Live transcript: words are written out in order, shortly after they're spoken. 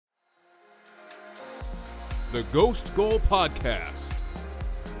The Ghost Goal Podcast.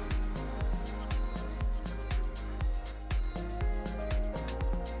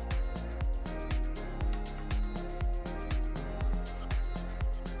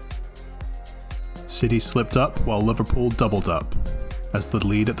 City slipped up while Liverpool doubled up, as the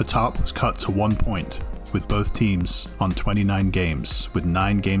lead at the top was cut to 1 point, with both teams on 29 games, with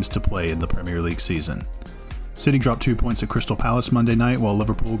 9 games to play in the Premier League season. City dropped 2 points at Crystal Palace Monday night, while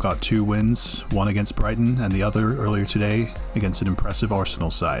Liverpool got 2 wins, one against Brighton and the other earlier today against an impressive Arsenal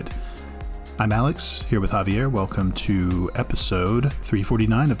side. I'm Alex, here with Javier. Welcome to episode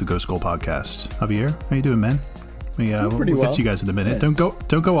 349 of the Ghost Goal Podcast. Javier, how you doing, man? We'll get to you guys in a minute. Yeah.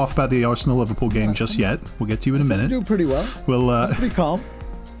 Don't go off about the Arsenal-Liverpool game just yet. We'll get to you in a minute. I'm doing pretty well. I'm pretty calm.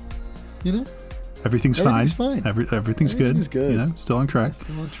 You know? Everything's fine. Everything's good. Good. You know, still on track.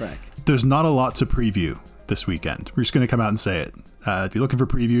 Still on track. There's not a lot to preview this weekend. We're just going to come out and say it. If you're looking for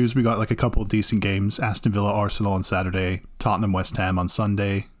previews, we got like a couple of decent games. Aston Villa, Arsenal on Saturday. Tottenham, West Ham on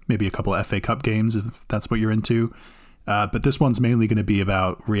Sunday. Maybe a couple of FA Cup games if that's what you're into. But this one's mainly going to be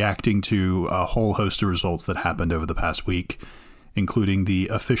about reacting to a whole host of results that happened over the past week, including the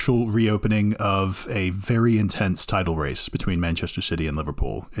official reopening of a very intense title race between Manchester City and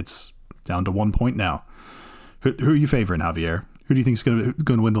Liverpool. It's down to 1 point now. Who are you favoring, Javier? Who do you think is going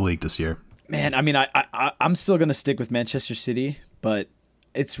to win the league this year? Man, I mean, I'm still going to stick with Manchester City, but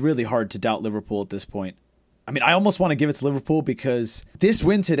it's really hard to doubt Liverpool at this point. I mean, I almost want to give it to Liverpool because this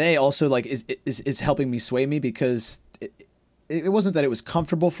win today also like is helping me sway me because it wasn't that it was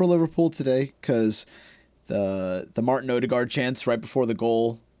comfortable for Liverpool today because the Martin Odegaard chance right before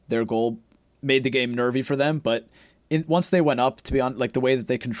their goal made the game nervy for them. But once they went up, to be honest, like the way that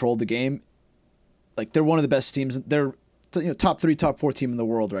they controlled the game, like they're one of the best teams. They're top 3, top 4 team in the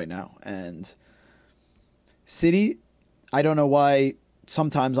world right now. And City, I don't know why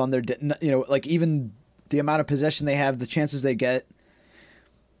sometimes on their like even the amount of possession they have, the chances they get,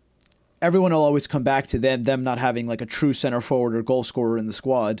 everyone will always come back to them not having like a true center forward or goal scorer in the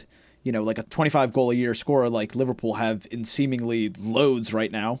squad. You know, like a 25 goal a year scorer like Liverpool have in seemingly loads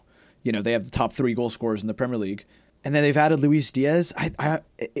right now. You know, they have the top 3 goal scorers in the Premier League. And then they've added Luis Diaz.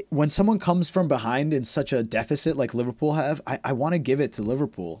 When someone comes from behind in such a deficit like Liverpool have, I want to give it to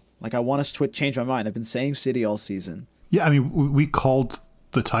Liverpool. Like I want to change my mind. I've been saying City all season. Yeah, I mean, we called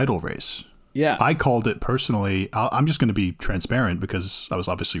the title race. Yeah. I called it personally. I'm just going to be transparent because I was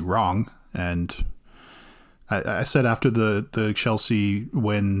obviously wrong. And I said after the Chelsea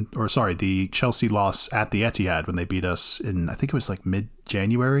the Chelsea loss at the Etihad when they beat us in, I think it was like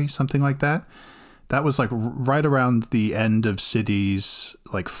mid-January, something like that. That was like right around the end of City's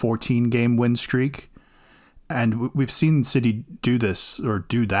like 14-game win streak. And we've seen City do this or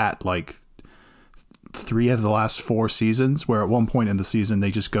do that like 3 of the last 4 seasons, where at one point in the season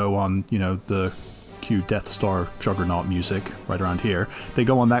they just go on, you know, the cue Death Star Juggernaut music right around here. They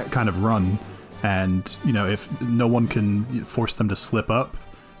go on that kind of run, and, you know, if no one can force them to slip up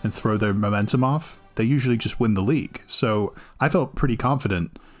and throw their momentum off, they usually just win the league. So I felt pretty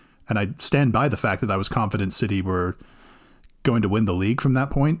confident, and I stand by the fact that I was confident City were going to win the league from that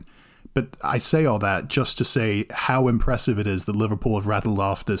point. But I say all that just to say how impressive it is that Liverpool have rattled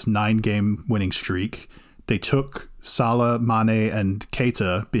off this 9-game winning streak. They took Salah, Mane, and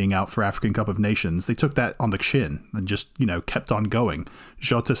Keita being out for African Cup of Nations. They took that on the chin and just, you know, kept on going.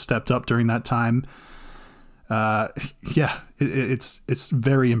 Jota stepped up during that time. It's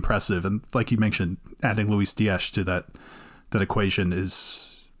very impressive. And like you mentioned, adding Luis Diaz to that equation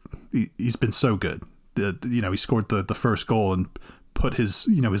he's been so good. He scored the first goal and put his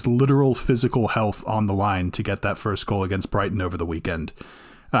literal physical health on the line to get that first goal against Brighton over the weekend.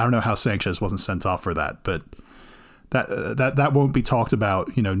 I don't know how Sanchez wasn't sent off for that, but that won't be talked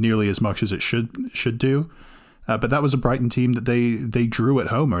about, you know, nearly as much as it should do. But that was a Brighton team that they drew at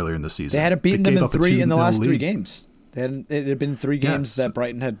home earlier in the season. They hadn't beaten them in the last 3 games. It had been 3 games that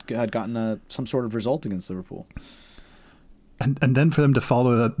Brighton had gotten some sort of result against Liverpool. And then for them to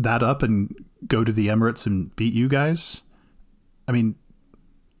follow that up and go to the Emirates and beat you guys, I mean,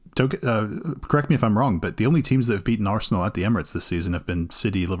 correct me if I'm wrong, but the only teams that have beaten Arsenal at the Emirates this season have been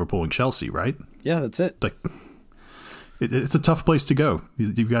City, Liverpool, and Chelsea, right? Yeah, that's it. Like, it's a tough place to go.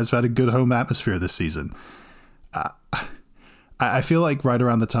 You guys have had a good home atmosphere this season. I feel like right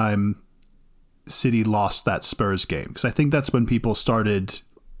around the time City lost that Spurs game, because I think that's when people started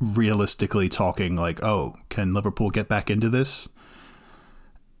realistically talking like, oh, can Liverpool get back into this?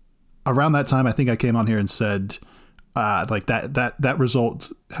 Around that time, I think I came on here and said, like that result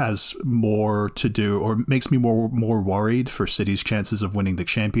has more to do, or makes me more worried for City's chances of winning the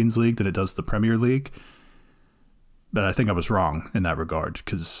Champions League than it does the Premier League. But I think I was wrong in that regard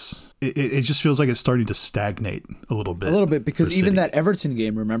because it just feels like it's starting to stagnate a little bit. A little bit, because even City. that Everton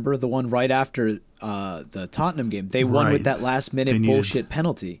game, remember? The one right after the Tottenham game. They won Right. with that last-minute bullshit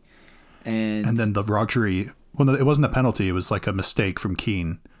penalty. And then the Rodri, well, no, it wasn't a penalty. It was like a mistake from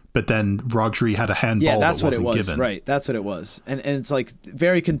Keane. But then Rodri had a handball yeah, that's that what it wasn't was. given. Right, that's what it was. And it's like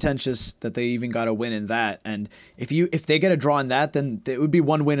very contentious that they even got a win in that. And if they get a draw in that, then it would be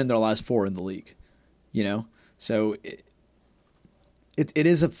one win in their last 4 in the league. You know? So it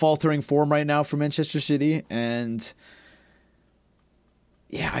is a faltering form right now for Manchester City, and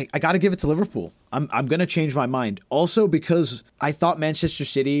yeah, I got to give it to Liverpool. I'm going to change my mind. Also because I thought Manchester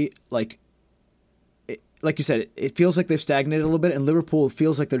City, like you said, it feels like they've stagnated a little bit, and Liverpool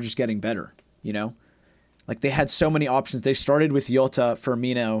feels like they're just getting better, you know? Like they had so many options. They started with Jota,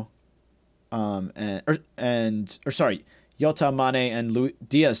 Firmino, Jota, Mane, and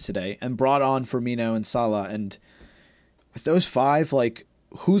Diaz today, and brought on Firmino and Salah. And with those 5, like,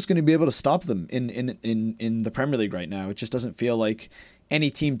 who's going to be able to stop them in the Premier League right now? It just doesn't feel like any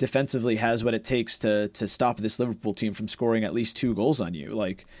team defensively has what it takes to stop this Liverpool team from scoring at least 2 goals on you.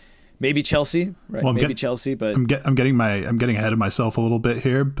 Like maybe Chelsea, right? Well, Chelsea, but I'm getting ahead of myself a little bit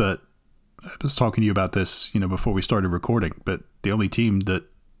here. But I was talking to you about this, before we started recording. But the only team that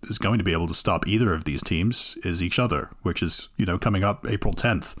is going to be able to stop either of these teams is each other, which is coming up April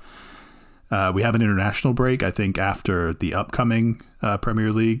 10th. We have an international break, I think, after the upcoming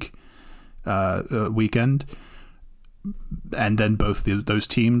Premier League weekend. And then both those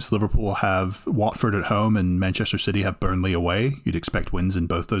teams, Liverpool have Watford at home and Manchester City have Burnley away. You'd expect wins in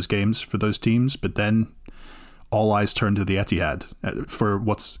both those games for those teams. But then all eyes turn to the Etihad for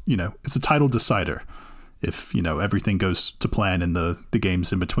what's, it's a title decider. If, everything goes to plan in the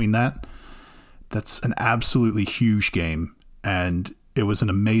games in between that. That's an absolutely huge game. And it was an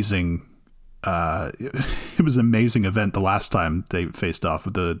amazing event the last time they faced off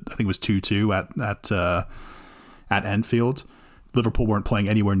with I think it was 2-2 at Anfield. Liverpool weren't playing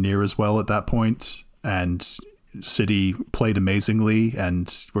anywhere near as well at that point, and City played amazingly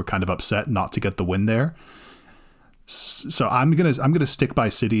and were kind of upset not to get the win there. So I'm gonna stick by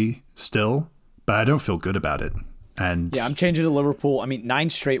City still, but I don't feel good about it. And yeah, I'm changing to Liverpool. I mean, 9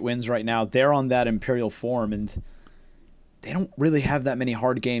 straight wins right now. They're on that imperial form, and they don't really have that many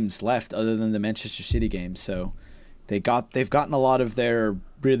hard games left other than the Manchester City game. So they've gotten a lot of their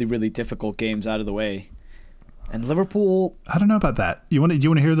really, really difficult games out of the way. And Liverpool, I don't know about that. You want to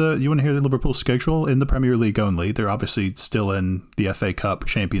hear the Liverpool schedule in the Premier League only? They're obviously still in the FA Cup,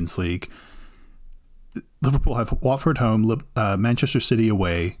 Champions League. Liverpool have Watford home, Manchester City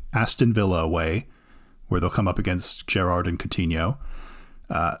away, Aston Villa away, where they'll come up against Gerrard and Coutinho.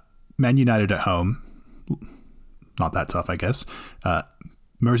 Man United at home, not that tough, I guess.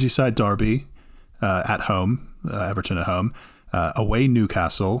 Merseyside derby at home, Everton at home, away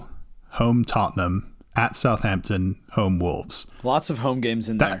Newcastle, home Tottenham, at Southampton, home Wolves. Lots of home games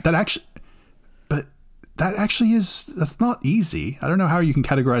in there. That's not easy. I don't know how you can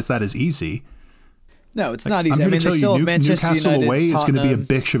categorize that as easy. No, it's not easy. I mean, they still have Manchester Newcastle United, away Tottenham. is going to be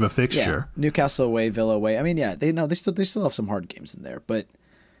a bitch of a fixture. Yeah, Newcastle away, Villa away. I mean, yeah, they still have some hard games in there, but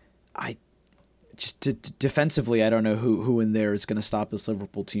defensively, I don't know who in there is going to stop this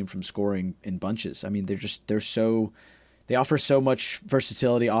Liverpool team from scoring in bunches. I mean, they offer so much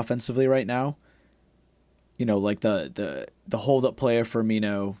versatility offensively right now. Like the hold up player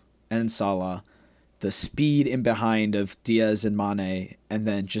Firmino and Salah, the speed in behind of Diaz and Mane, and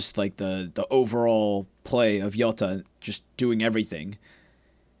then just like the overall play of Jota just doing everything.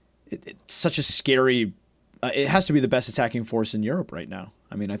 It's such a scary. It has to be the best attacking force in Europe right now.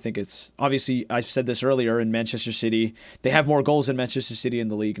 I mean, I think it's obviously, I said this earlier, in Manchester City, they have more goals than Manchester City in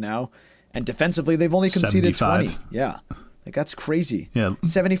the league now, and defensively they've only conceded 75. 20. Yeah. Like, that's crazy. Yeah.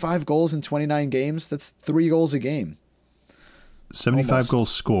 75 goals in 29 games. That's 3 goals a game. 75 Almost.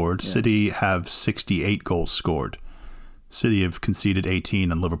 goals scored. Yeah. City have 68 goals scored. City have conceded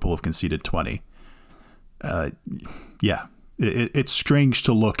 18 and Liverpool have conceded 20. Yeah. It's strange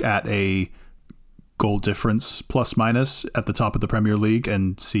to look at a goal difference plus minus at the top of the Premier League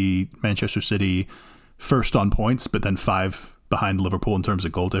and see Manchester City first on points, but then 5 behind Liverpool in terms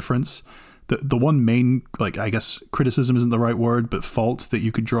of goal difference. The one main, I guess criticism isn't the right word, but fault that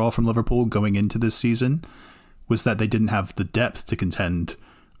you could draw from Liverpool going into this season was that they didn't have the depth to contend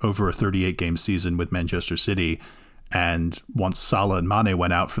over a 38-game season with Manchester City. And once Salah and Mane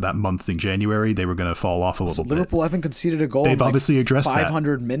went out for that month in January, they were going to fall off a little bit. Liverpool haven't conceded a goal They've in obviously addressed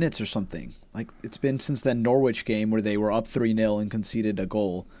 500 minutes or something. Like, it's been since that Norwich game where they were up 3-0 and conceded a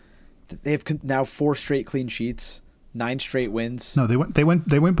goal. They have now 4 straight clean sheets. 9 straight wins. No, they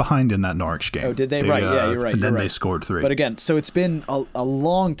went behind in that Norwich game. Oh, did they? Right, yeah, you're right. And then right. they scored 3. But again, so it's been a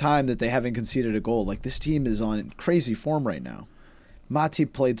long time that they haven't conceded a goal. Like, this team is on crazy form right now.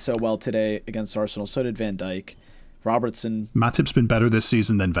 Matip played so well today against Arsenal. So did Van Dijk. Robertson. Matip's been better this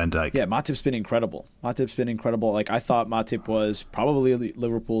season than Van Dijk. Yeah, Matip's been incredible. Like, I thought Matip was probably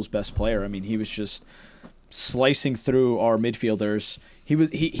Liverpool's best player. I mean, he was just slicing through our midfielders. He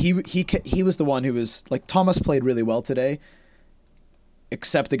was the one who was like, Thomas played really well today,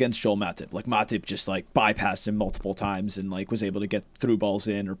 except against Joel Matip. Like, Matip just like bypassed him multiple times and like was able to get through balls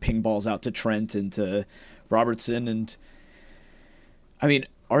in or ping balls out to Trent and to Robertson. And I mean,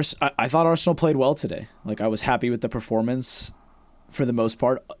 I thought Arsenal played well today. Like, I was happy with the performance for the most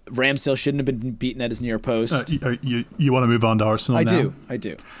part. Ramsdale shouldn't have been beaten at his near post. You want to move on to Arsenal now? I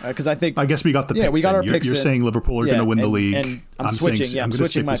do. Because I think... I guess we got the picks we got our picks You're saying Liverpool are going to win the league. And I'm switching. I'm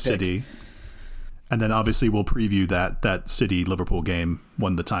switching my pick. City. And then obviously we'll preview that City-Liverpool game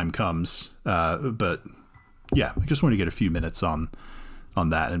when the time comes. But yeah, I just want to get a few minutes on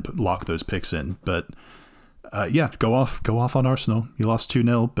that and lock those picks in. But... go off on Arsenal. You lost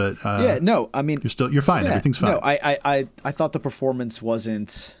 2-0, but I mean, you're fine. Everything's fine. No, I thought the performance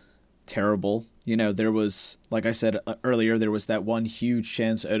wasn't terrible. You know, there was, like I said earlier, there was that one huge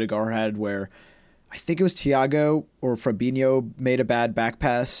chance Odegaard had where I think it was Thiago or Fabinho made a bad back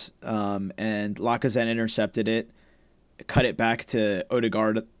pass, and Lacazette intercepted it, cut it back to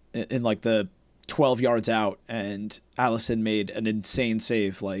Odegaard in like the 12 yards out, and Alisson made an insane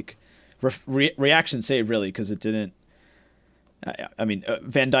save, like. Reaction save, really, because it didn't. I mean,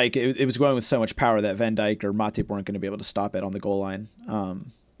 Van Dijk. It was going with so much power that Van Dijk or Matip weren't going to be able to stop it on the goal line.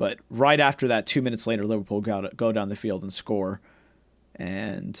 But right after that, 2 minutes later, Liverpool go down the field and score.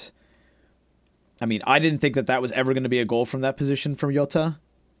 And I mean, I didn't think that was ever going to be a goal from that position from Jota.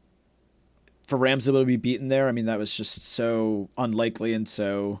 For Ramsdale to be beaten there, I mean, that was just so unlikely and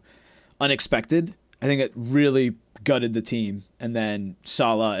so unexpected. I think it really gutted the team, and then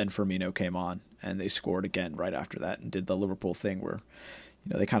Salah and Firmino came on and they scored again right after that and did the Liverpool thing where,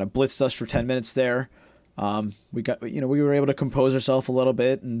 they kind of blitzed us for 10 minutes there. We were able to compose ourselves a little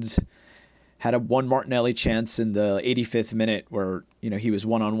bit and had one Martinelli chance in the 85th minute where, he was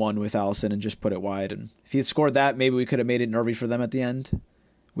one-on-one with Alisson and just put it wide. And if he had scored that, maybe we could have made it nervy for them at the end,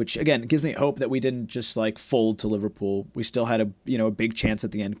 which again gives me hope that we didn't just like fold to Liverpool. We still had a big chance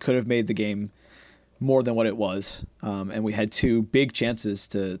at the end, could have made the game more than what it was, and we had 2 big chances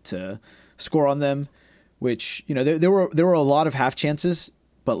to score on them, which there were a lot of half chances,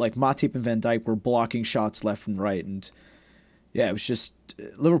 but like Matip and Van Dijk were blocking shots left and right, and yeah, it was just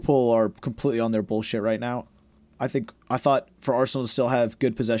Liverpool are completely on their bullshit right now. I thought for Arsenal to still have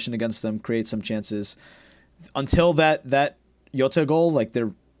good possession against them, create some chances until that Jota goal, like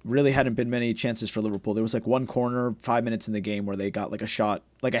there really hadn't been many chances for Liverpool. There was like one corner 5 minutes in the game where they got like a shot,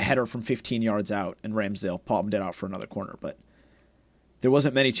 like a header from 15 yards out, and Ramsdale palmed it out for another corner. But there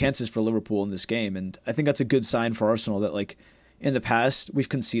wasn't many chances for Liverpool in this game, and I think that's a good sign for Arsenal that like in the past we've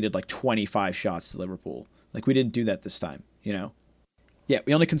conceded like 25 shots to Liverpool. Like we didn't do that this time, Yeah,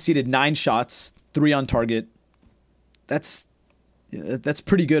 we only conceded 9 shots, 3 on target. That's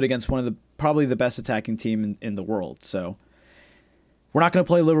pretty good against one of probably the best attacking team in the world. So. We're not going to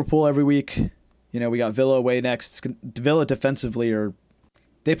play Liverpool every week. We got Villa away next. Villa defensively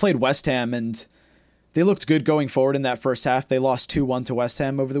they played West Ham and they looked good going forward in that first half. They lost 2-1 to West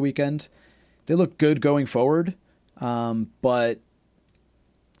Ham over the weekend. They looked good going forward, but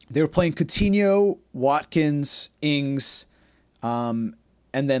they were playing Coutinho, Watkins, Ings, and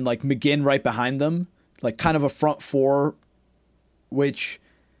then like McGinn right behind them, like kind of a front 4, which...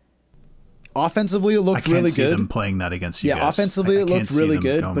 Offensively, it looked really good. I can't see them playing that against you guys. Offensively, it looked really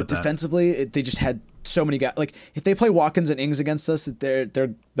good, but defensively, they just had so many guys. Like, if they play Watkins and Ings against us, they're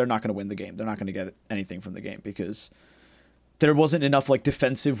not going to win the game. They're not going to get anything from the game because there wasn't enough like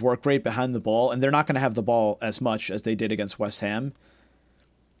defensive work rate behind the ball, and they're not going to have the ball as much as they did against West Ham.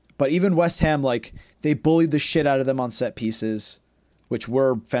 But even West Ham, like, they bullied the shit out of them on set pieces, which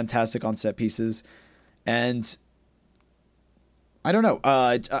were fantastic on set pieces, and I don't know.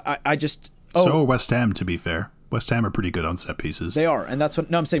 I just. So are West Ham, to be fair. West Ham are pretty good on set pieces. They are, and that's what.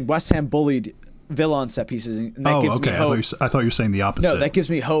 No, I'm saying West Ham bullied Villa on set pieces, and that gives me hope. I thought you were saying the opposite. No, that gives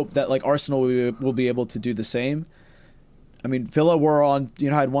me hope that like Arsenal will be able to do the same. I mean, Villa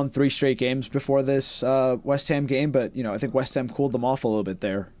had won 3 straight games before this West Ham game, but I think West Ham cooled them off a little bit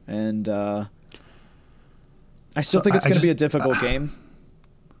there, and I still think it's going to be a difficult game.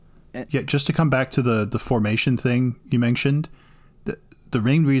 Yeah, just to come back to the formation thing you mentioned. The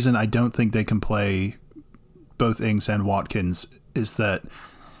main reason I don't think they can play both Ings and Watkins is that,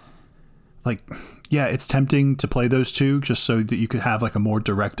 like, Yeah, it's tempting to play those two just so that you could have like a more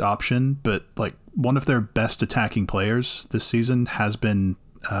direct option. But like one of their best attacking players this season has been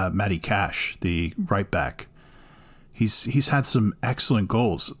Matty Cash, the right back. He's had some excellent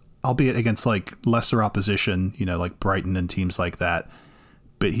goals, albeit against like lesser opposition, you know, like Brighton and teams like that.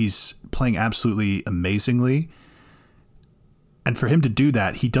 But he's playing absolutely amazingly. And for him to do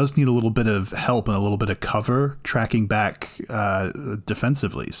that, he does need a little bit of help and a little bit of cover tracking back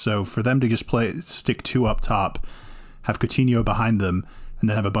defensively. So for them to just stick two up top, have Coutinho behind them, and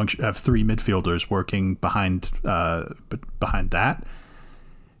then have three midfielders working behind that,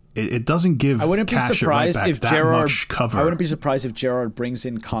 it doesn't give. I wouldn't be Cash surprised right back if that Gerrard. much cover. I wouldn't be surprised if Gerrard brings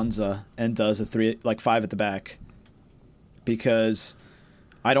in Konza and does a 5 at the back, because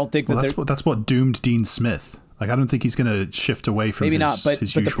I don't think that's what doomed Dean Smith. Like, I don't think he's going to shift away from maybe his, not, but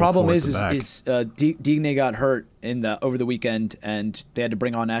his the usual problem four at is the back. Digne got hurt over the weekend, and they had to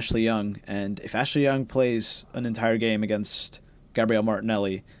bring on Ashley Young. And if Ashley Young plays an entire game against Gabriel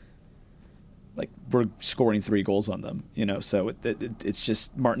Martinelli, like, we're scoring 3 goals on them, you know. So it's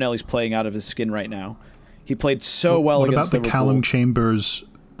just Martinelli's playing out of his skin right now. He played so well against Liverpool. What about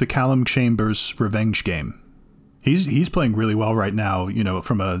the Callum Chambers revenge game? He's playing really well right now, you know,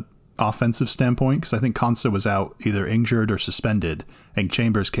 from a offensive standpoint, because I think Konsa was out either injured or suspended, and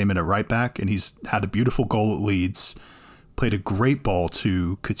Chambers came in at right back, and he's had a beautiful goal at Leeds, played a great ball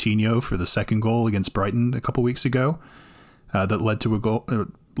to Coutinho for the second goal against Brighton a couple weeks ago, that led to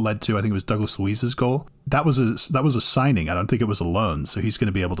I think it was Douglas Luiz's goal. That was a signing. I don't think it was a loan, so he's going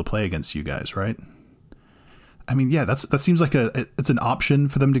to be able to play against you guys, right? I mean, yeah, that seems like it's an option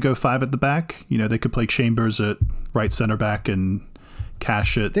for them to go 5 at the back. You know, they could play Chambers at right center back and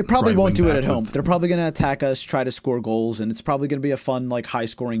Cash it. They probably right won't do it back at home. They're probably going to attack us, try to score goals, and it's probably going to be a fun, like,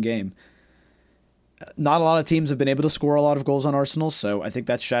 high-scoring game. Not a lot of teams have been able to score a lot of goals on Arsenal, so I think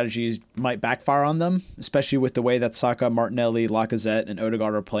that strategy might backfire on them, especially with the way that Saka, Martinelli, Lacazette, and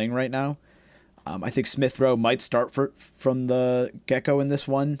Odegaard are playing right now. I think Smith Rowe might start from the get-go in this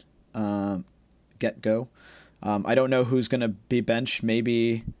one. Get-go. I don't know who's going to be benched.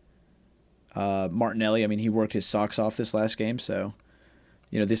 Maybe Martinelli. I mean, he worked his socks off this last game, so...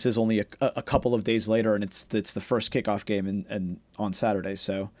 You know, this is only a couple of days later, and it's the first kickoff game and on Saturday.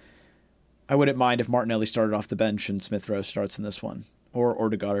 So I wouldn't mind if Martinelli started off the bench and Smith Rowe starts in this one, or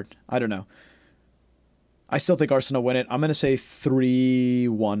Odegaard. I don't know. I still think Arsenal win it. I'm going to say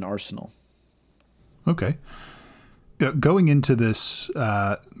 3-1 Arsenal. Okay. Going into this,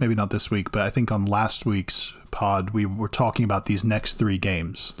 maybe not this week, but I think on last week's pod, we were talking about these next 3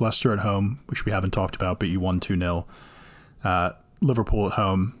 games. Leicester at home, which we haven't talked about, but you won 2-0. Liverpool at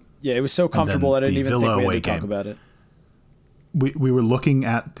home. Yeah, it was so comfortable I didn't even think we had to talk about it. We were looking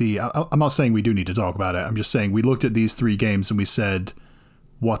at I'm not saying we do need to talk about it. I'm just saying we looked at these 3 games and we said,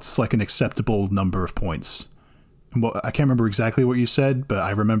 what's like an acceptable number of points? And I can't remember exactly what you said, but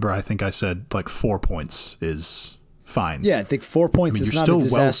I think I said like 4 points is fine. Yeah, I think 4 points is not a disaster.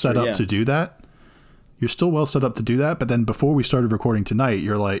 You're still well set up to do that. You're still well set up to do that, but then before we started recording tonight,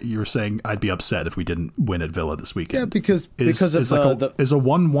 you were saying I'd be upset if we didn't win at Villa this weekend. Yeah, because of is a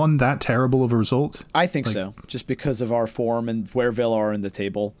 1-1 that terrible of a result? I think so. Just because of our form and where Villa are in the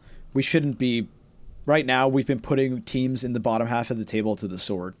table, we shouldn't be. Right now, we've been putting teams in the bottom half of the table to the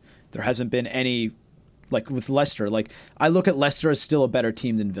sword. There hasn't been any, like with Leicester. Like I look at Leicester as still a better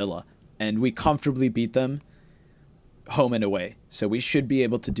team than Villa, and we comfortably beat them home and away. So we should be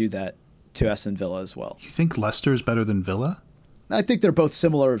able to do that to Aston Villa as well. You think Leicester is better than Villa? I think they're both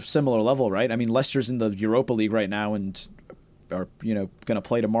similar level, right? I mean, Leicester's in the Europa League right now and are going to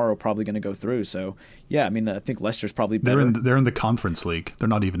play tomorrow, probably going to go through. So yeah, I mean, I think Leicester's probably better. They're in the Conference League. They're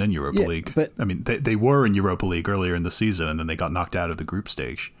not even in Europa League. But I mean, they were in Europa League earlier in the season, and then they got knocked out of the group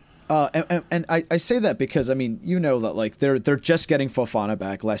stage. And I say that because I mean, you know that like they're just getting Fofana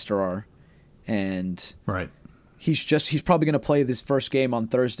back. Leicester are, and right. He's probably going to play this first game on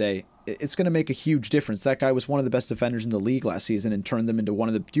Thursday. It's going to make a huge difference. That guy was one of the best defenders in the league last season and turned them into one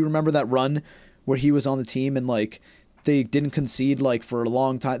of the... Do you remember that run where he was on the team and like they didn't concede like for a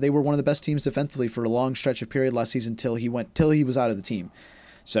long time? They were one of the best teams defensively for a long stretch of period last season till he was out of the team.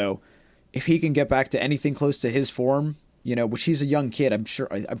 So if he can get back to anything close to his form, you know, which he's a young kid, I'm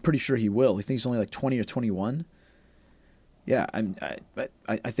pretty sure he will. I think he's only like 20 or 21. Yeah, I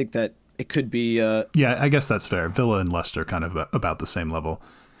think that it could be. Yeah, I guess that's fair. Villa and Leicester kind of about the same level.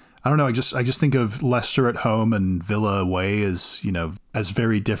 I don't know. I just think of Leicester at home and Villa away as, you know, as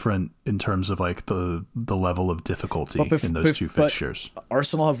very different in terms of like the level of difficulty in those two fixtures.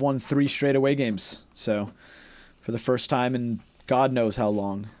 Arsenal have won 3 straight away games, so for the first time in God knows how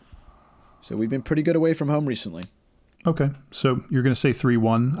long. So we've been pretty good away from home recently. Okay, so you're going to say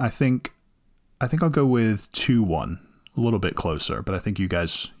 3-1. I think I think I'll go with 2-1, a little bit closer, but I think you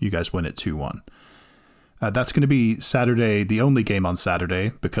guys win it 2-1. That's going to be Saturday, the only game on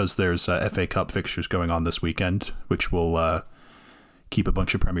Saturday, because there's FA Cup fixtures going on this weekend, which will keep a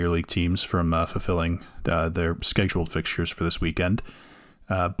bunch of Premier League teams from fulfilling their scheduled fixtures for this weekend.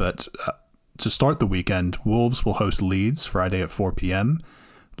 But to start the weekend, Wolves will host Leeds Friday at 4 p.m.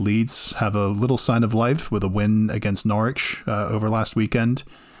 Leeds have a little sign of life with a win against Norwich over last weekend.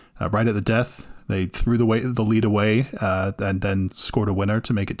 Right at the death, they threw the lead away and then scored a winner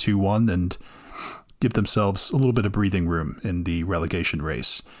to make it 2-1 and give themselves a little bit of breathing room in the relegation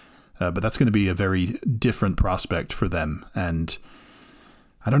race. But that's going to be a very different prospect for them. And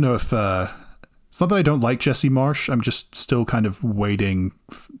I don't know if... it's not that I don't like Jesse Marsch. I'm just still kind of waiting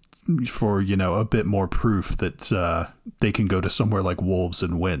for, a bit more proof that they can go to somewhere like Wolves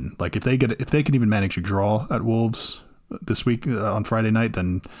and win. Like if they can even manage a draw at Wolves this week on Friday night,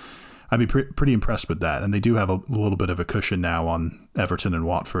 then I'd be pretty impressed with that. And they do have a little bit of a cushion now on Everton and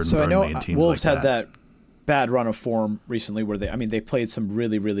Watford and Burnley and teams Wolves like had that bad run of form recently where they played some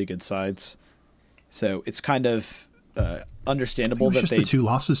really, really good sides. So it's kind of understandable that the 2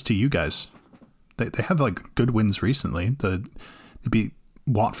 losses to you guys. They have like good wins recently. They beat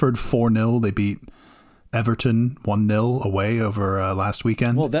Watford 4-0. They beat Everton 1-0 away over last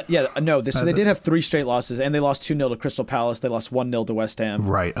weekend. Well, they did have 3 straight losses, and they lost 2-0 to Crystal Palace. They lost 1-0 to West Ham.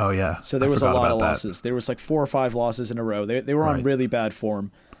 Right. Oh yeah. So there was a lot of losses. There was like 4 or 5 losses in a row. They were on really bad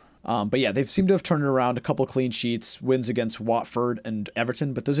form. But yeah, they've seemed to have turned it around. A couple clean sheets, wins against Watford and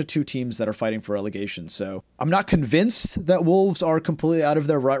Everton, but those are 2 teams that are fighting for relegation. So I'm not convinced that Wolves are completely out of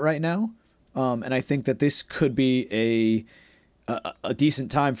their rut right now. And I think that this could be a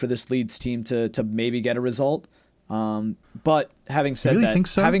decent time for this Leeds team to maybe get a result. But having said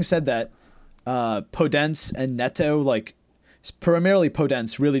that, Podence and Neto, like primarily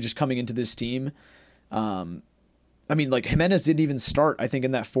Podence, really just coming into this team. Jimenez didn't even start, I think,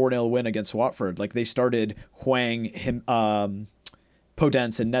 in that 4-0 win against Watford. Like they started Hwang,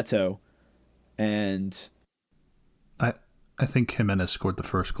 Podence and Neto. And I think Jimenez scored the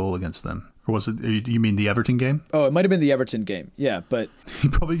first goal against them. Or was it? You mean the Everton game? Oh, it might have been the Everton game. Yeah, but he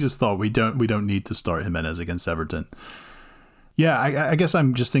probably just thought we don't need to start Jimenez against Everton. Yeah, I guess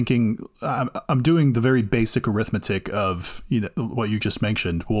I'm just thinking. I'm doing the very basic arithmetic of what you just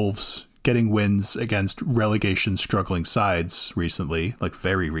mentioned. Wolves getting wins against relegation struggling sides recently, like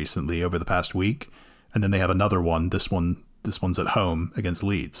very recently over the past week, and then they have another one. This one's at home against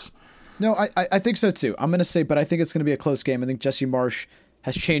Leeds. No, I think so too. I'm going to say, but I think it's going to be a close game. I think Jesse Marsch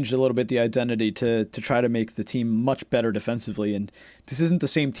has changed a little bit the identity to try to make the team much better defensively. And this isn't the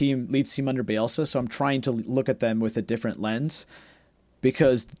same Leeds team under Bielsa, so I'm trying to look at them with a different lens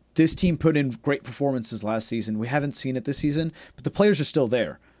because this team put in great performances last season. We haven't seen it this season, but the players are still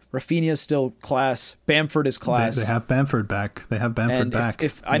there. Rafinha is still class. Bamford is class. They have Bamford back.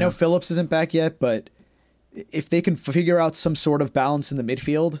 If I know Phillips isn't back yet, but if they can figure out some sort of balance in the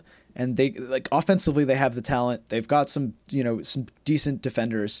midfield, and they offensively they have the talent. They've got some some decent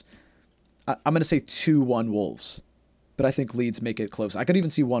defenders. I'm going to say 2-1 Wolves, but I think Leeds make it close. I could even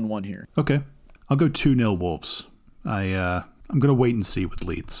see 1-1 here. Okay, I'll go 2-0 Wolves. I'm going to wait and see with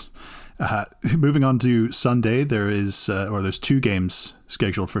Leeds. Moving on to Sunday, there's 2 games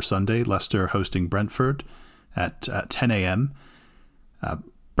scheduled for Sunday. Leicester hosting Brentford at 10 a.m.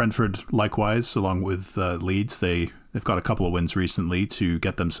 Brentford, likewise, along with Leeds, they've got a couple of wins recently to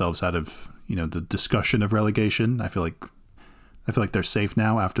get themselves out of the discussion of relegation. I feel like they're safe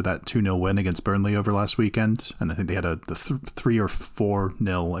now after that 2-0 win against Burnley over last weekend, and I think they had the 3 or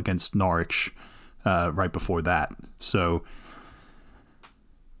 4-0 against Norwich right before that. So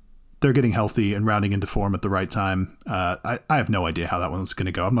they're getting healthy and rounding into form at the right time. I have no idea how that one's going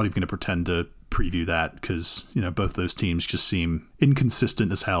to go. I'm not even going to pretend to preview that because both those teams just seem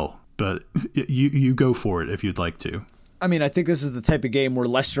inconsistent as hell. But you go for it if you'd like to. I mean, I think this is the type of game where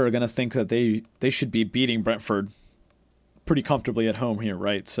Leicester are going to think that they should be beating Brentford pretty comfortably at home here,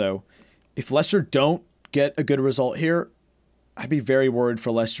 right? So if Leicester don't get a good result here, I'd be very worried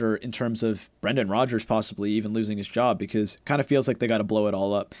for Leicester in terms of Brendan Rodgers possibly even losing his job because it kind of feels like they got to blow it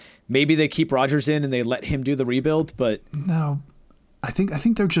all up. Maybe they keep Rodgers in and they let him do the rebuild, but no, I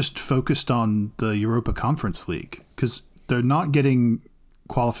think they're just focused on the Europa Conference League because they're not getting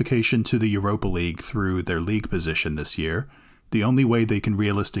qualification to the Europa League through their league position this year. The only way they can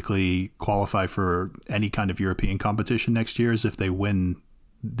realistically qualify for any kind of European competition next year is if they win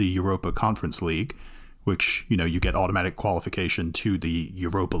the Europa Conference League, which, you get automatic qualification to the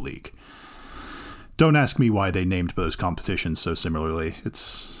Europa League. Don't ask me why they named those competitions so similarly.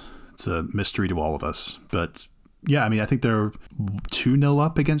 It's a mystery to all of us. But yeah, I mean, I think they're 2-0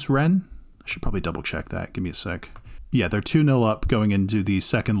 up against Rennes I should probably double check that. Give me a sec. Yeah, they're 2-0 up going into the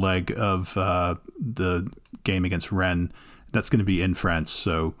second leg of the game against Rennes. That's going to be in France,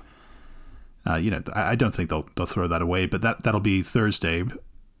 so I don't think they'll throw that away. But that'll be Thursday,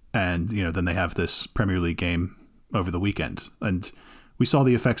 and then they have this Premier League game over the weekend. And we saw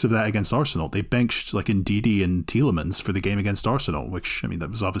the effects of that against Arsenal. They benched like Ndidi and Tielemans for the game against Arsenal, which that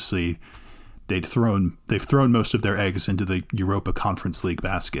was obviously they've thrown most of their eggs into the Europa Conference League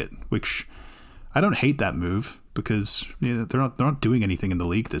basket, which I don't hate that move. Because they're not doing anything in the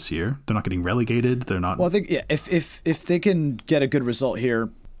league this year. They're not getting relegated. They're not. Well, I think if they can get a good result here,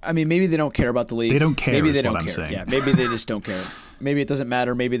 I mean, maybe they don't care about the league. They don't care. Maybe is they what don't I'm care. saying. Yeah, maybe they just don't care. Maybe it doesn't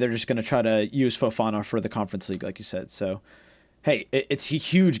matter. Maybe they're just going to try to use Fofana for the Conference League, like you said. So, hey, it's a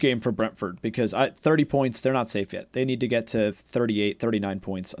huge game for Brentford because 30 points, they're not safe yet. They need to get to 38, 39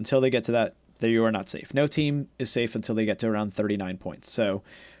 points. Until they get to that, you are not safe. No team is safe until they get to around 39 points. So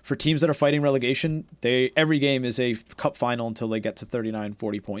for teams that are fighting relegation, every game is a cup final until they get to 39,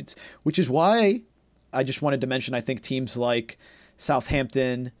 40 points, which is why I just wanted to mention, I think teams like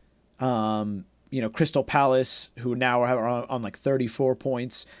Southampton, Crystal Palace, who now are on like 34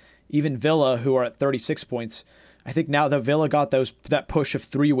 points, even Villa, who are at 36 points. I think now that Villa got that push of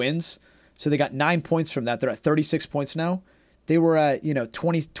 3 wins, so they got 9 points from that. They're at 36 points now. They were at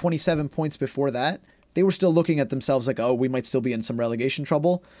 27 points before that. They were still looking at themselves like, oh, we might still be in some relegation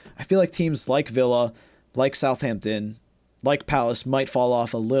trouble. I feel like teams like Villa, like Southampton, like Palace might fall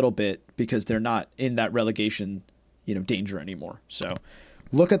off a little bit because they're not in that relegation, danger anymore. So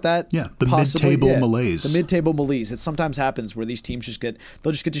look at that. Yeah, the mid-table malaise. The mid-table malaise. It sometimes happens where these teams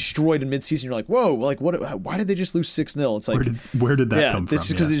they'll just get destroyed in mid-season. You're like, whoa, like what? Why did they just lose 6-0? It's like where did that come from?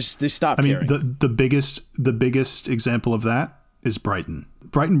 It's because they stopped. I mean, the biggest example of that is Brighton.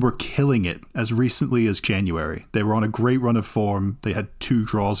 Brighton were killing it as recently as January. They were on a great run of form. They had 2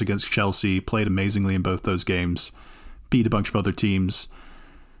 draws against Chelsea, played amazingly in both those games, beat a bunch of other teams.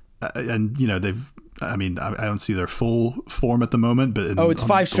 And, I don't see their full form at the moment, but it's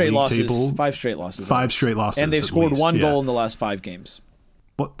 5 straight losses. Table, 5 straight losses. 5 straight losses. And they've scored 1 goal in the last 5 games.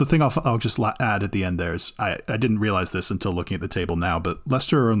 Well, the thing I'll just add at the end there is I didn't realize this until looking at the table now, but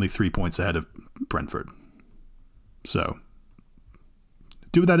Leicester are only 3 points ahead of Brentford. So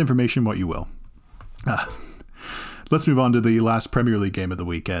do with that information what you will. Let's move on to the last Premier League game of the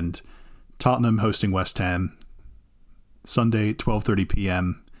weekend. Tottenham hosting West Ham. Sunday, 12:30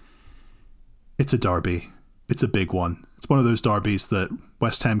 p.m. It's a derby. It's a big one. It's one of those derbies that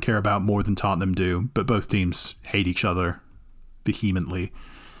West Ham care about more than Tottenham do, but both teams hate each other vehemently.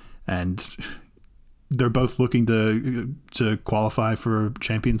 And they're both looking to qualify for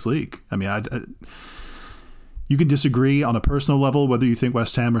Champions League. I mean, you can disagree on a personal level whether you think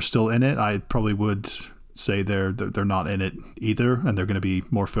West Ham are still in it. I probably would say they're not in it either, and they're going to be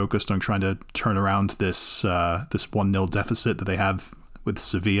more focused on trying to turn around this 1-0 deficit that they have with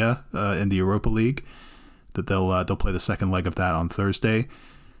Sevilla in the Europa League. That they'll play the second leg of that on Thursday.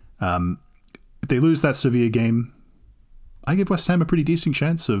 If they lose that Sevilla game, I give West Ham a pretty decent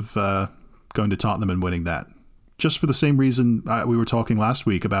chance of going to Tottenham and winning that. Just for the same reason we were talking last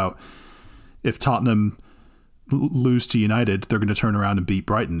week about if Tottenham lose to United, they're going to turn around and beat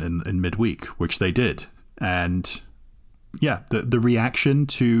Brighton in midweek, which they did. And yeah, the reaction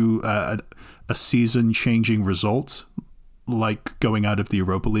to a season-changing result like going out of the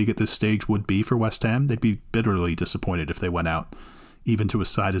Europa League at this stage would be for West Ham. They'd be bitterly disappointed if they went out, even to a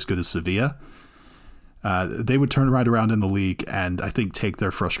side as good as Sevilla. They would turn right around in the league and I think take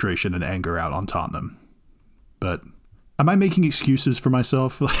their frustration and anger out on Tottenham. But am I making excuses for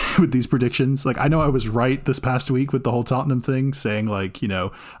myself with these predictions? Like, I know I was right this past week with the whole Tottenham thing, saying like,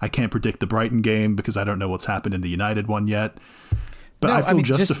 I can't predict the Brighton game because I don't know what's happened in the United one yet. But no, I feel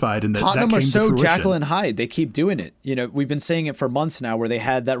justified in that. Tottenham are so fruition. Jekyll and Hyde. They keep doing it. We've been saying it for months now where they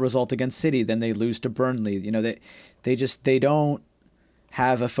had that result against City, then they lose to Burnley. They don't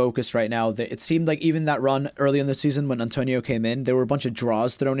have a focus right now. It seemed like even that run early in the season when Antonio came in, there were a bunch of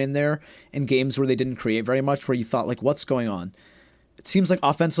draws thrown in there in games where they didn't create very much, where you thought, like, what's going on? It seems like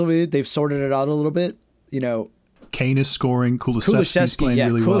offensively they've sorted it out a little bit. Kane is scoring. Kulusevski's playing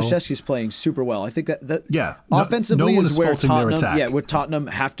really well. Kulusevski's playing super well. I think that no offensively one is where Tottenham, where Tottenham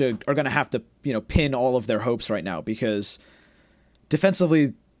are going to have to pin all of their hopes right now, because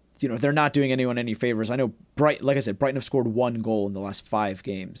defensively, they're not doing anyone any favors. I know like I said, Brighton have scored 1 goal in the last 5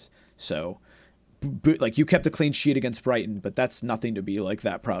 games. So, like, you kept a clean sheet against Brighton, but that's nothing to be like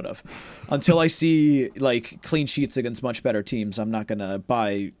that proud of. Until I see like clean sheets against much better teams, I'm not going to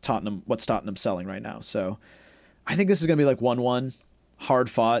buy what's Tottenham selling right now. So, I think this is going to be like 1-1, hard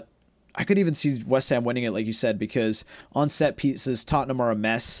fought. I could even see West Ham winning it, like you said, because on set pieces, Tottenham are a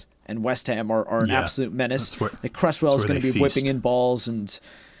mess. and West Ham are an absolute menace. Like Cresswell is going to be feast. whipping in balls, and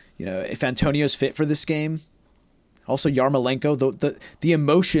if Antonio's fit for this game, also Yarmolenko, the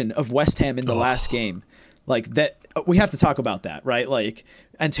emotion of West Ham in the last game, like that. We have to talk about that, right? Like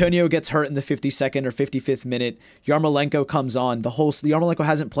Antonio gets hurt in the 52nd or 55th minute. Yarmolenko comes on. Yarmolenko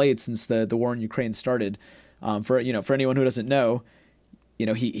hasn't played since the war in Ukraine started. For anyone who doesn't know,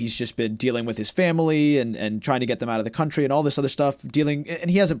 he's just been dealing with his family and trying to get them out of the country and all this other stuff. And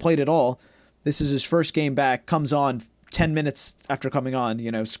he hasn't played at all. This is his first game back. Comes on 10 minutes after coming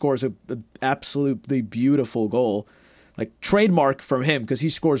on. Scores a absolutely beautiful goal, like trademark from him because he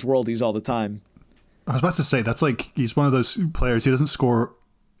scores worldies all the time. I was about to say, that's like, he's one of those players who doesn't score.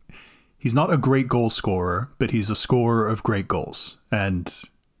 He's not a great goal scorer, but he's a scorer of great goals. And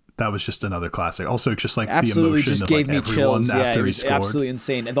that was just another classic. Also, just like absolutely the emotion just of gave like me everyone chills. after Yeah, it was he scored. absolutely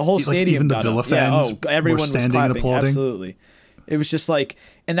insane. And the whole stadium even the got Villa up. fans everyone were was standing and clapping. applauding. Absolutely. It was just like,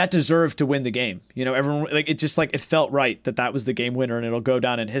 and that deserved to win the game. Everyone, like, it just like, it felt right that was the game winner, and it'll go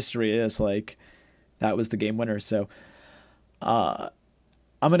down in history as like, that was the game winner. So,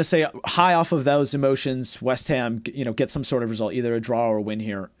 I'm going to say high off of those emotions, West Ham, get some sort of result, either a draw or a win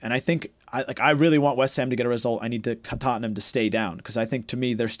here. And I think I really want West Ham to get a result. I need Tottenham to stay down because I think to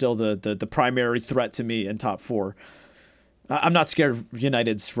me, they're still the primary threat to me in top four. I'm not scared of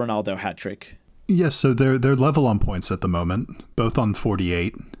United's Ronaldo hat trick. Yes, so they're level on points at the moment, both on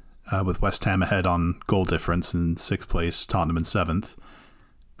 48, with West Ham ahead on goal difference in 6th place, Tottenham in 7th.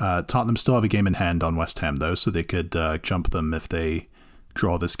 Tottenham still have a game in hand on West Ham, though, so they could jump them if they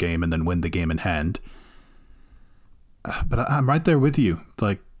draw this game and then win the game in hand. But I'm right there with you.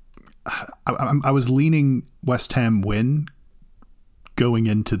 Like, I was leaning West Ham win going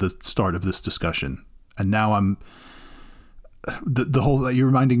into the start of this discussion, and now I'm the whole. You're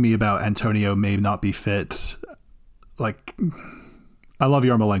reminding me about Antonio may not be fit. Like, I love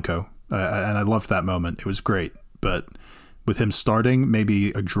Yarmolenko, and I loved that moment. It was great, but with him starting, maybe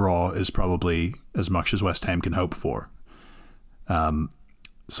a draw is probably as much as West Ham can hope for.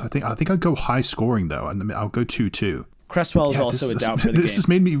 So I think I'd go high scoring though, and I'll go 2-2. Cresswell is also a doubt for the game. This has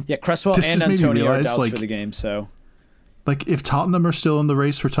made me. Yeah, Cresswell and Antonio are doubts for the game. So, like, if Tottenham are still in the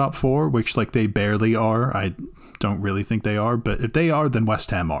race for top four, which like they barely are, I don't really think they are. But if they are, then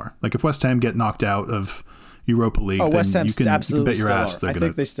West Ham are. Like, if West Ham get knocked out of Europa League, then West Ham you can absolutely bet your still ass are. they're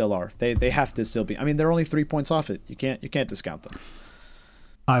think they still are. They have to still be. I mean, they're only 3 points off it. You can't discount them.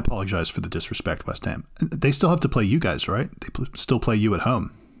 I apologize for the disrespect, West Ham. They still have to play you guys, right? They still play you at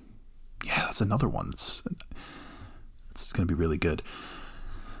home. Yeah, that's another one. It's going to be really good.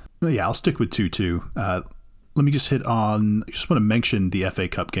 But yeah, I'll stick with 2-2. Let me just hit on. I just want to mention the FA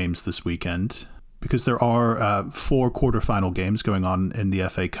Cup games this weekend because there are 4 quarterfinal games going on in the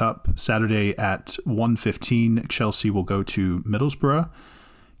FA Cup. Saturday at 1:15, Chelsea will go to Middlesbrough.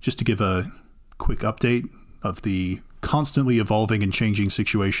 Just to give a quick update of the constantly evolving and changing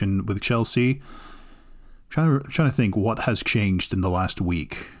situation with Chelsea. Trying to think what has changed in the last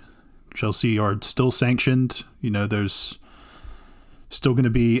week. Chelsea are still sanctioned. There's still going to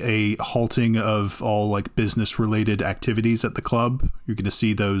be a halting of all like business related activities at the club. You're going to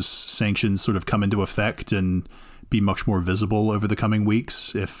see those sanctions sort of come into effect and be much more visible over the coming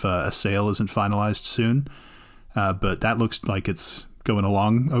weeks if a sale isn't finalized soon. But that looks like it's going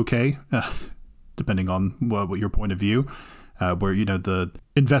along okay, depending on what your point of view. Where the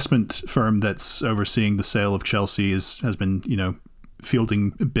investment firm that's overseeing the sale of Chelsea has been fielding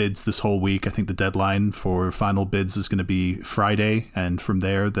bids this whole week. I think the deadline for final bids is going to be Friday, and from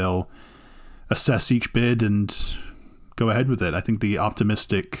there they'll assess each bid and go ahead with it. I think the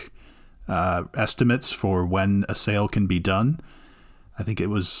optimistic estimates for when a sale can be done, I think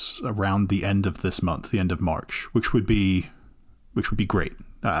it was around the end of this month, the end of March, which would be great.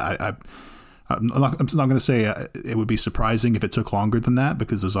 I'm not going to say it would be surprising if it took longer than that,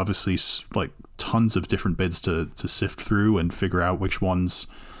 because there's obviously like tons of different bids to sift through and figure out which ones,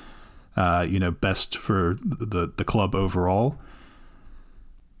 best for the club overall.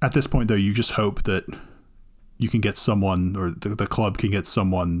 At this point, though, you just hope that you can get someone, or the club can get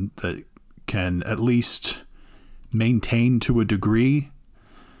someone that can at least maintain to a degree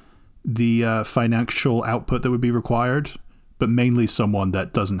the financial output that would be required, but mainly someone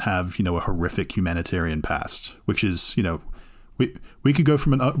that doesn't have, a horrific humanitarian past, which is, we could go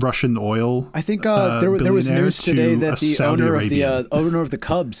from a Russian oil. I think there was news today that the owner of the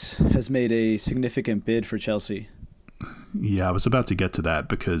Cubs has made a significant bid for Chelsea. Yeah, I was about to get to that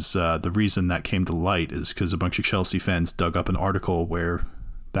because the reason that came to light is because a bunch of Chelsea fans dug up an article where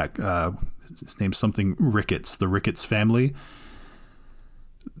that his name's something Ricketts, the Ricketts family.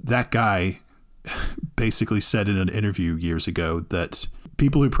 That guy basically said in an interview years ago that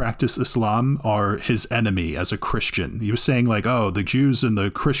people who practice Islam are his enemy as a Christian. He was saying like, oh, the Jews and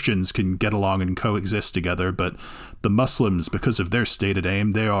the Christians can get along and coexist together, but the Muslims, because of their stated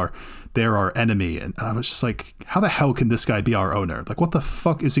aim, they're our enemy. And I was just like, how the hell can this guy be our owner? Like, what the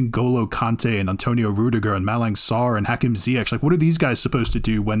fuck is N'Golo Kante and Antonio Rudiger and Malang Sarr and Hakim Ziyech? Like, what are these guys supposed to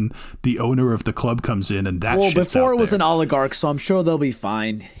do when the owner of the club comes in and that shit's before out it was there? an oligarch, so I'm sure they'll be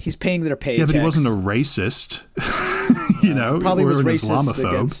fine. He's paying their paychecks. Yeah, but he wasn't a racist. You know, probably or was an racist Islamophobe.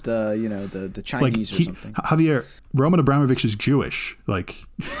 against the Chinese or something. Roman Abramovich is Jewish. Like,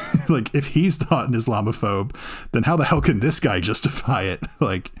 like if he's not an Islamophobe, then how the hell can this guy justify it?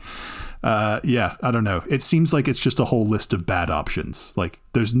 Like, yeah, I don't know. It seems like it's just a whole list of bad options. Like,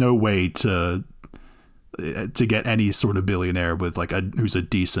 there's no way to get any sort of billionaire with like who's a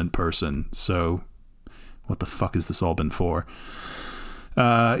decent person. So, what the fuck has this all been for?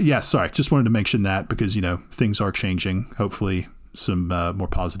 Yeah, sorry. Just wanted to mention that because, you know, things are changing. Hopefully some more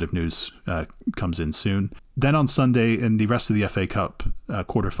positive news comes in soon. Then on Sunday in the rest of the FA Cup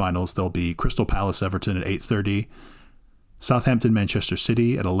quarterfinals, there'll be Crystal Palace Everton at 8:30, Southampton Manchester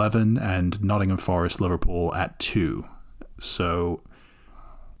City at 11, and Nottingham Forest Liverpool at 2. So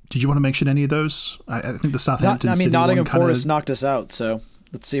did you want to mention any of those? I think the Southampton City Nottingham one Forest knocked us out, so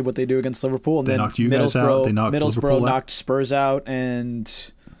let's see what they do against Liverpool. And they then knocked you guys out. They knocked Middlesbrough Liverpool knocked Spurs out,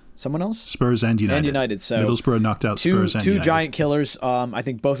 and someone else? Spurs and United. So Middlesbrough knocked out Spurs and United. Two giant killers. I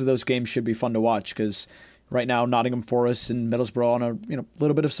think both of those games should be fun to watch because right now Nottingham Forest and Middlesbrough on a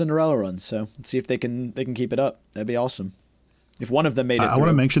little bit of Cinderella run. So let's see if they can keep it up. That'd be awesome. If one of them made it I want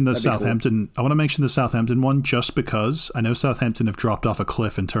to mention the Southampton. Cool. I want to mention the Southampton one just because I know Southampton have dropped off a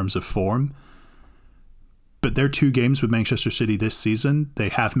cliff in terms of form. But their 2 games with Manchester City this season, they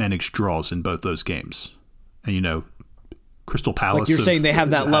have managed draws in both those games. And, you know, Crystal Palace... Like you're saying they have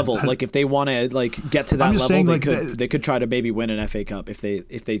that level. Like if they want to get to that level, they could try to maybe win an FA Cup if they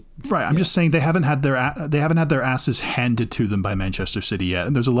Right, I'm just saying they haven't had their asses handed to them by Manchester City yet.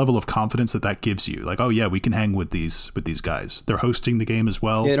 And there's a level of confidence that gives you. Like, oh yeah, we can hang with these guys. They're hosting the game as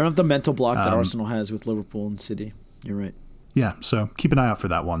well. Yeah, they don't have the mental block that Arsenal has with Liverpool and City. You're right. Yeah, so keep an eye out for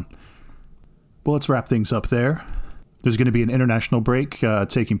that one. Well, let's wrap things up there. There's going to be an international break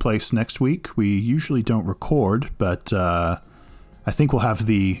taking place next week. We usually don't record, but I think we'll have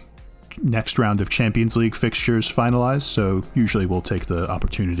the next round of Champions League fixtures finalized. So usually we'll take the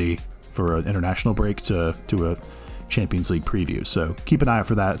opportunity for an international break to do a Champions League preview. So keep an eye out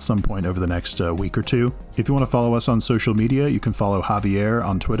for that at some point over the next week or two. If you want to follow us on social media, you can follow Javier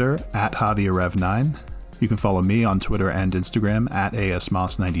on Twitter at JavierRev9. You can follow me on Twitter and Instagram at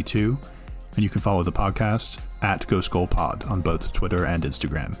ASMoss92. And you can follow the podcast at GhostGoalPod on both Twitter and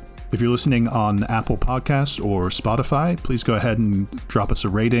Instagram. If you're listening on Apple Podcasts or Spotify, please go ahead and drop us a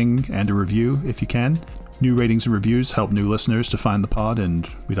rating and a review if you can. New ratings and reviews help new listeners to find the pod, and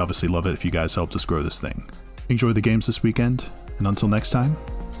we'd obviously love it if you guys helped us grow this thing. Enjoy the games this weekend, and until next time,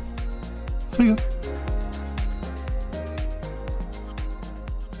 see ya.